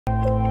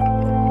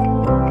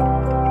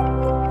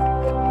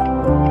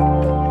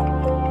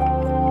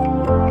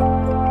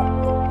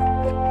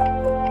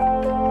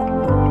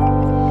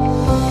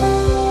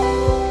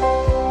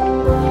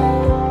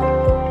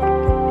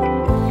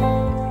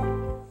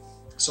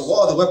So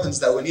what are the weapons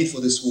that we need for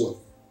this war?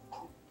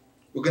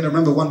 We're going to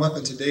remember one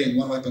weapon today and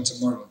one weapon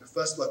tomorrow. The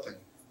first weapon,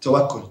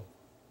 tawakkul.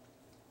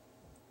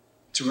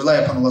 To rely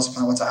upon Allah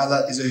subhanahu wa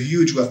ta'ala is a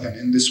huge weapon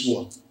in this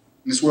war.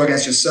 In this war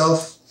against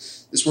yourself,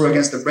 this war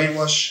against the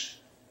brainwash,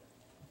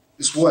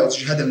 this war against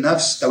jihad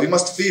al-nafs that we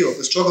must feel,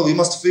 the struggle we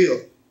must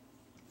feel.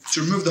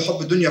 To remove the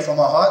hubb al-dunya from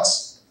our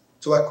hearts,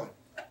 tawakkul.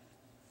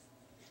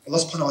 Allah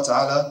subhanahu wa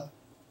ta'ala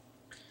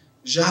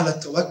جعل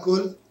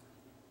التوكل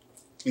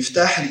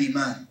مفتاح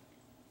الإيمان.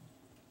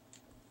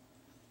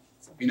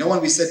 You know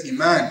when we said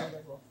Iman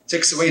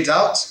takes away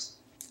doubt?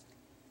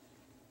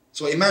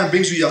 So Iman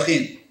brings you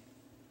yaqeen.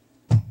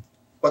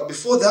 But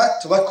before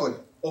that, Tawakkul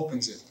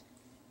opens it.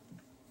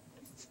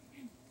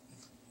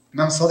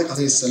 Imam Sadiq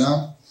alayhi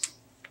salam,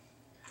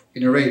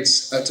 he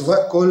narrates,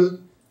 التوكل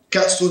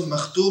كأس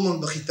مختوم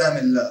بختام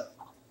الله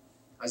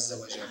عز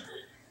وجل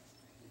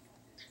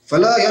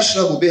فلا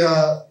يشرب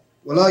بها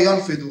ولا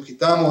ينفذ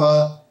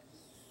ختامها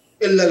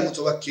إلا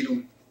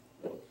المتوكلون.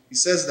 He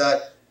says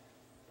that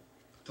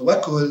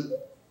Tawakkul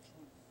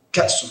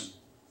كأس,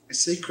 a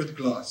sacred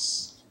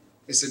glass.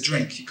 It's a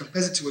drink. He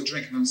compares it to a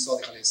drink, Imam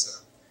Sadiq alayhi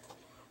salam.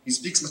 He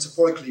speaks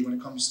metaphorically when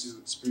it comes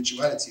to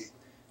spirituality.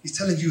 He's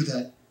telling you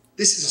that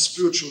this is a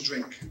spiritual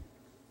drink.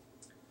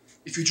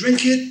 If you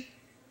drink it,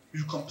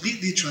 you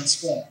completely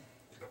transform.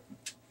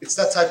 It's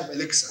that type of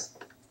elixir.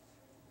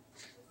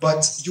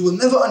 But you will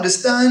never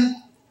understand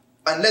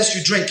unless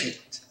you drink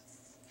it.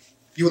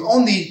 You will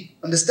only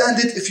understand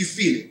it if you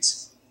feel it.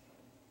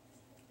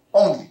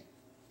 Only.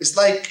 It's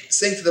like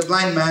saying to the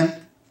blind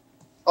man,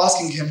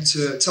 asking him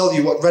to tell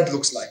you what red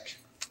looks like.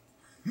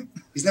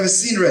 He's never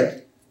seen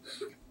red.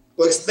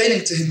 Or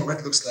explaining to him what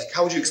red looks like.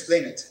 How would you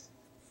explain it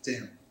to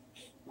him?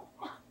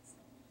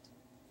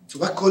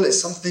 Tawakkul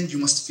is something you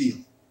must feel.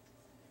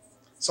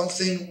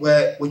 Something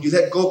where when you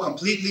let go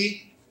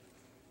completely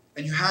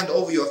and you hand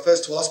over your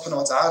affairs to Allah subhanahu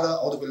wa ta'ala,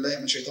 أعوذ بالله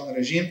من الشيطان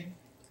الرجيم,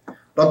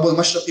 رب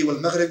المشرق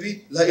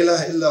والمغرب لا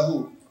إله إلا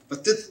هو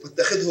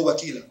فاتخذه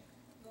وكيلا.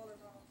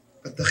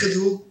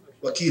 فاتخذه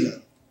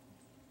وكيلا.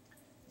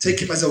 Take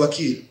him as a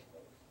wakil.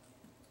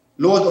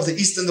 Lord of the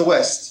East and the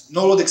West.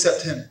 No Lord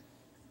except him.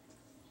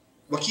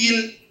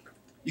 Wakil,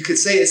 you could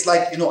say it's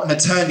like, an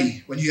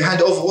attorney. When you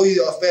hand over all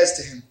your affairs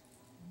to him,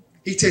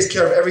 he takes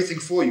care of everything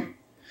for you.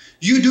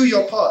 You do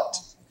your part.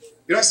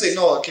 You don't say,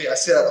 no, okay, I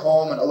sit at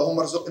home and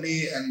Allahumma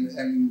rzuqni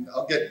and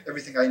I'll get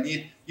everything I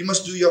need. You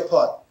must do your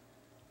part.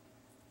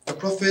 The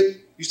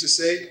Prophet used to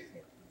say,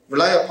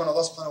 rely upon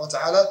Allah subhanahu wa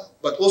ta'ala,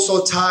 but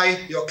also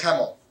tie your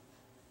camel.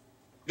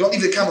 You don't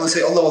leave the camel and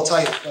say, Allah will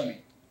tie it for me.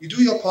 You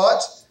do your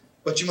part,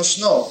 but you must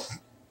know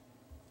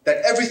that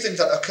everything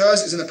that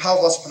occurs is in the power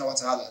of Allah subhanahu wa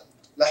ta'ala.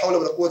 La hawla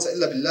wa la quwwata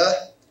illa billah.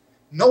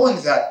 Knowing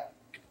that,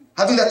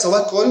 having that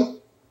tawakkul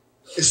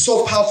is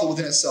so powerful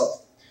within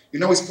itself.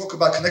 We spoke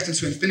about connecting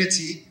to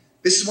infinity.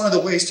 This is one of the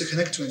ways to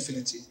connect to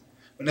infinity.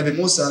 When Nabi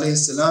Musa alayhi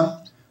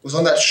salam was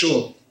on that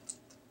shore,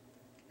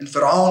 and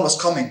Fir'aun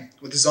was coming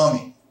with his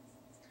army,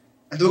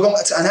 and they were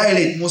going to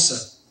annihilate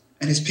Musa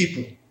and his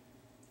people.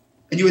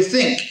 And you would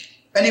think,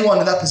 anyone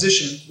in that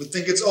position would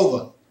think it's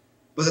over.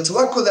 But the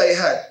tawakkul that he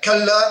had,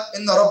 Kalla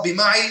inna rabbi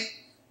ma'i,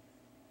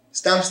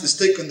 stamps the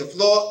stick on the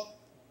floor,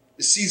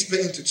 the sea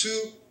split into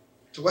two,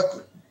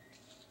 tawakkul.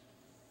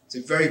 It's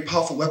a very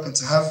powerful weapon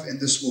to have in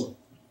this war.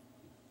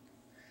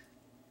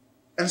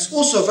 And it's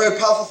also very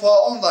powerful for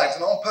our own lives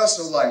and our own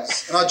personal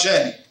lives and our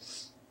journey.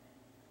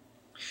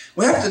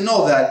 We have to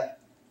know that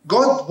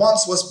God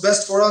wants what's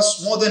best for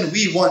us more than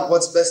we want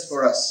what's best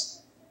for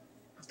us.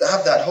 We have to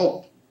have that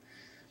hope.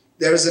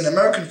 There is an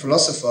American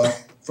philosopher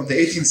from the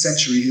 18th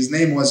century. His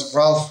name was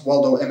Ralph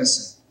Waldo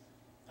Emerson.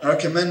 I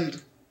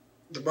recommend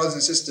the brothers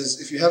and sisters,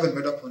 if you haven't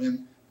read up on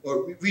him,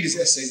 or read his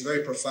essays,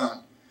 very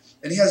profound.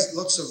 And he has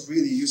lots of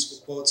really useful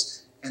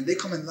quotes, and they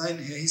come in line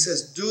here. He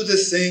says, do the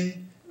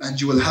thing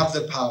and you will have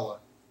the power.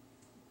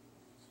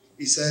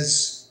 He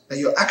says that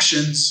your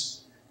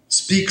actions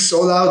speak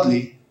so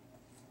loudly,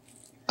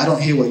 I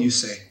don't hear what you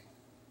say.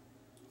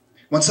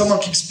 When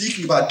someone keeps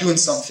speaking about doing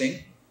something,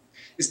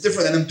 it's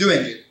different than them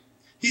doing it.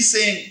 He's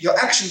saying, your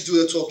actions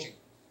do the talking.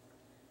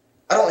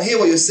 I don't hear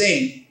what you're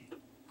saying.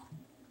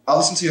 I'll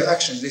listen to your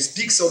actions. They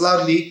speak so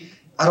loudly,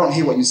 I don't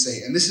hear what you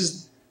say. And this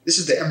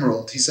is the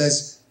emerald. He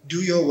says,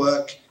 do your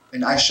work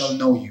and I shall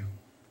know you.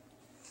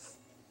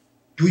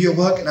 Do your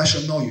work and I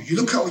shall know you. You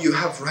look at what you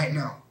have right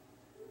now.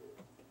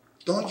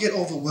 Don't get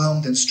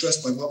overwhelmed and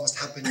stressed by what must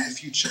happen in the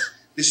future.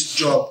 This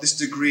job, this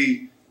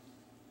degree,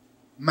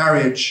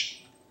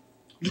 marriage.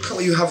 Look at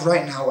what you have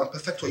right now and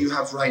perfect what you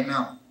have right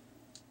now.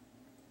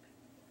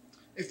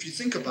 If you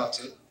think about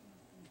it,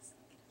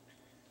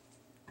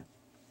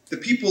 the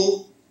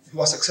people who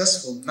are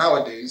successful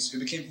nowadays, who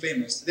became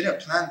famous, they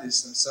didn't plan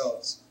this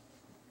themselves.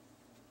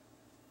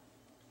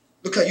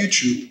 Look at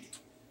YouTube.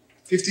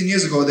 15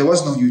 years ago, there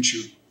was no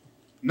YouTube.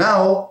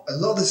 Now, a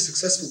lot of the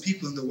successful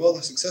people in the world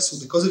are successful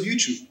because of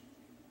YouTube.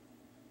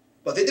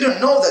 But they didn't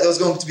know that there was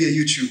going to be a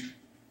YouTube.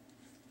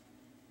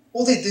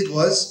 All they did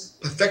was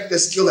perfect the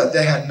skill that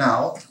they had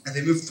now, and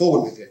they moved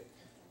forward with it.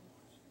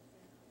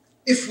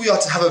 If we are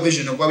to have a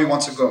vision of where we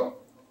want to go,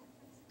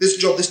 this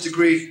job, this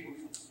degree,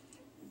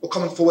 or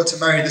coming forward to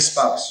marry this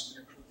spouse.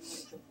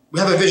 We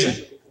have a vision.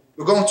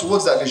 We're going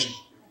towards that vision.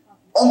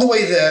 On the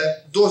way there,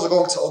 doors are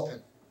going to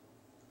open.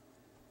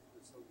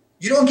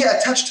 You don't get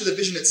attached to the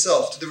vision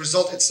itself, to the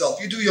result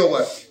itself. You do your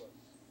work.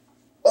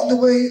 On the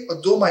way, a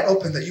door might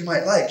open that you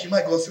might like. You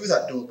might go through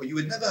that door, but you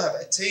would never have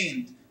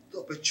attained the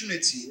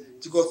opportunity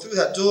to go through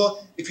that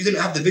door if you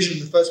didn't have the vision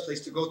in the first place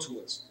to go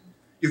towards.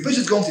 Your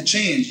vision is going to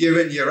change year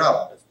in, year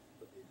out.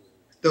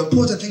 The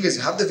important thing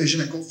is have the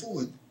vision and go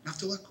forward. You have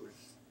to work with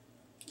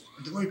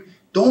it.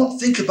 Don't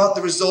think about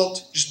the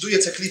result, just do your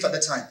taklif at the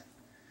time.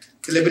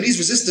 The Lebanese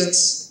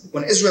resistance,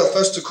 when Israel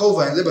first took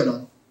over in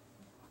Lebanon,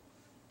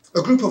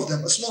 a group of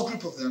them, a small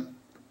group of them,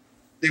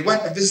 they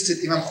went and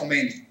visited Imam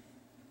Khomeini,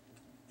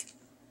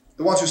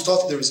 the ones who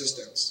started the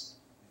resistance.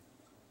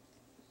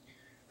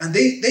 And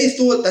they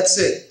thought that's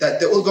it, that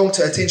they're all going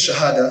to attain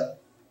Shahada.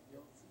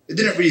 They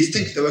didn't really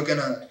think they were going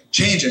to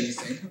change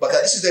anything, but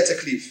that this is their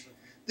taklif.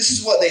 This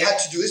is what they had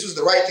to do. This was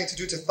the right thing to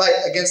do to fight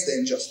against the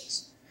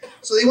injustice.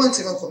 So they went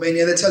to Imam Khomeini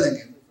and they're telling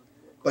him.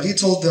 But he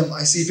told them,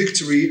 I see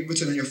victory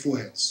written on your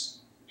foreheads.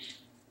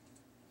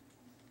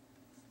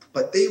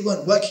 But they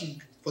weren't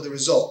working for the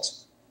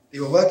result. They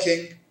were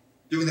working,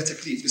 doing the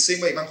taklif. The same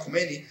way Imam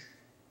Khomeini,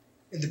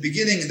 in the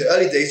beginning, in the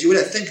early days, you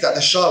wouldn't think that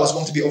the Shah was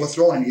going to be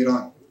overthrown in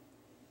Iran.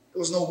 There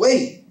was no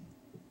way.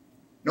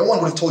 No one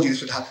would have told you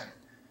this would happen.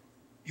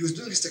 He was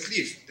doing his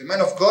taklif. The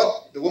men of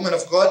God, the women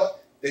of God,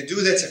 they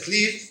do their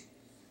taklif,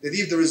 they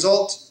leave the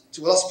result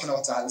to Allah subhanahu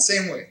wa ta'ala, the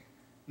same way.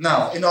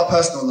 Now, in our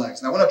personal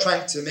lives, now we're not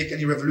trying to make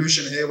any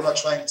revolution here, we're not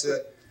trying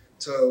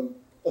to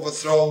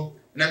overthrow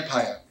an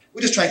empire.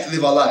 We're just trying to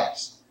live our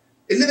lives.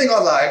 In living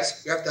our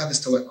lives, we have to have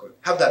this tawakkul,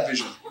 have that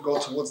vision, go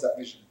towards that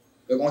vision.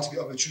 There are going to be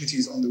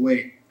opportunities on the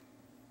way.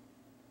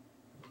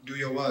 Do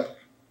your work,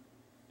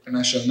 and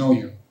I shall know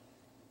you.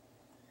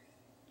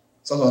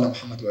 Sallallahu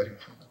alaihi wa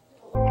sallam.